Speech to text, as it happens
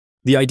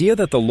The idea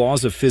that the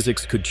laws of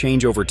physics could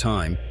change over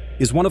time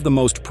is one of the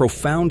most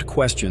profound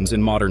questions in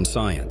modern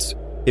science.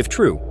 If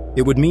true,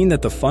 it would mean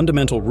that the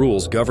fundamental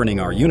rules governing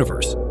our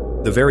universe,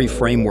 the very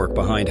framework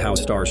behind how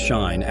stars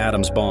shine,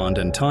 atoms bond,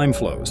 and time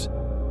flows,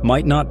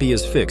 might not be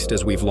as fixed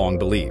as we've long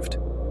believed.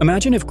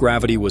 Imagine if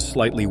gravity was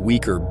slightly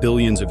weaker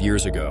billions of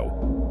years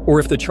ago, or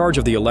if the charge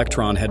of the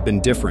electron had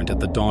been different at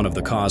the dawn of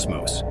the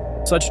cosmos.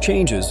 Such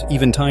changes,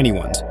 even tiny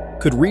ones,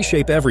 could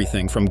reshape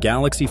everything from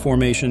galaxy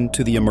formation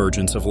to the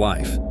emergence of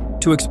life.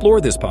 To explore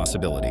this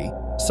possibility,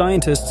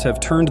 scientists have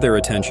turned their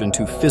attention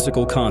to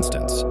physical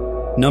constants,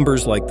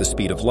 numbers like the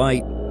speed of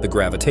light, the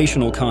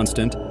gravitational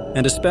constant,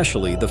 and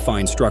especially the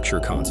fine structure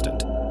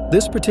constant.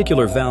 This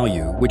particular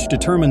value, which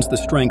determines the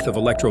strength of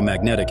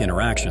electromagnetic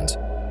interactions,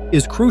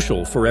 is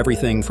crucial for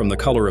everything from the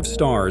color of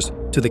stars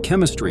to the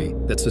chemistry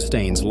that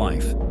sustains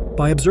life.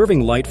 By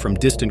observing light from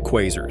distant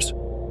quasars,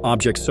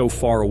 objects so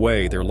far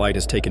away their light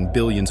has taken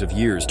billions of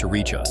years to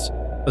reach us,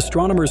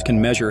 astronomers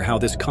can measure how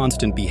this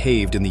constant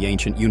behaved in the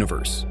ancient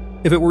universe.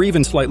 If it were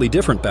even slightly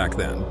different back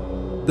then,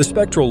 the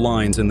spectral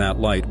lines in that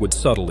light would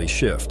subtly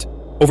shift.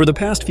 Over the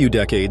past few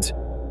decades,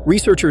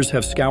 researchers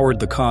have scoured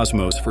the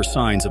cosmos for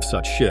signs of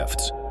such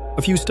shifts.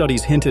 A few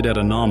studies hinted at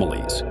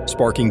anomalies,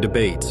 sparking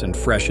debates and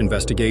fresh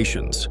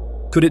investigations.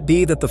 Could it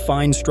be that the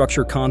fine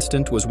structure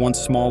constant was once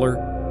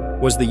smaller?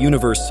 Was the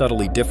universe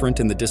subtly different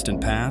in the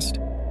distant past?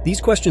 These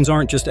questions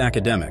aren't just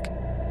academic.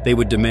 They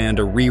would demand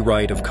a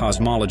rewrite of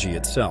cosmology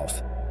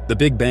itself. The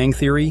Big Bang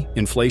Theory,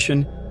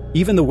 inflation,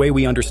 even the way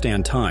we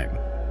understand time,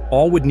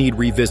 all would need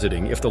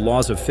revisiting if the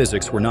laws of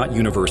physics were not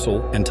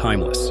universal and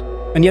timeless.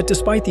 And yet,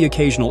 despite the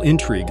occasional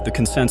intrigue, the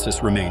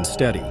consensus remains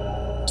steady.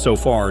 So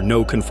far,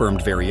 no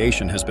confirmed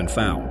variation has been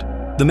found.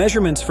 The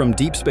measurements from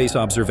deep space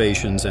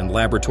observations and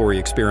laboratory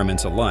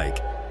experiments alike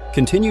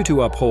continue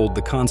to uphold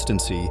the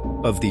constancy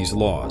of these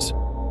laws.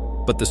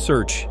 But the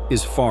search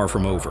is far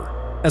from over.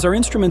 As our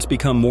instruments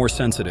become more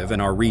sensitive and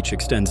our reach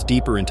extends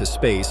deeper into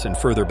space and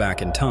further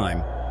back in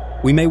time,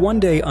 we may one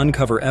day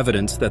uncover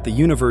evidence that the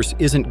universe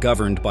isn't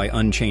governed by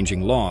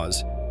unchanging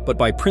laws, but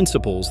by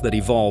principles that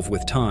evolve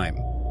with time.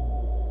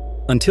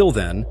 Until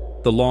then,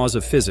 the laws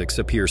of physics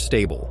appear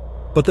stable.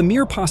 But the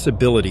mere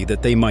possibility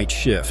that they might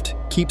shift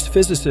keeps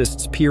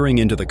physicists peering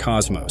into the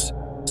cosmos,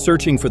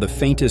 searching for the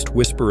faintest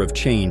whisper of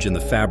change in the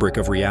fabric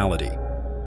of reality.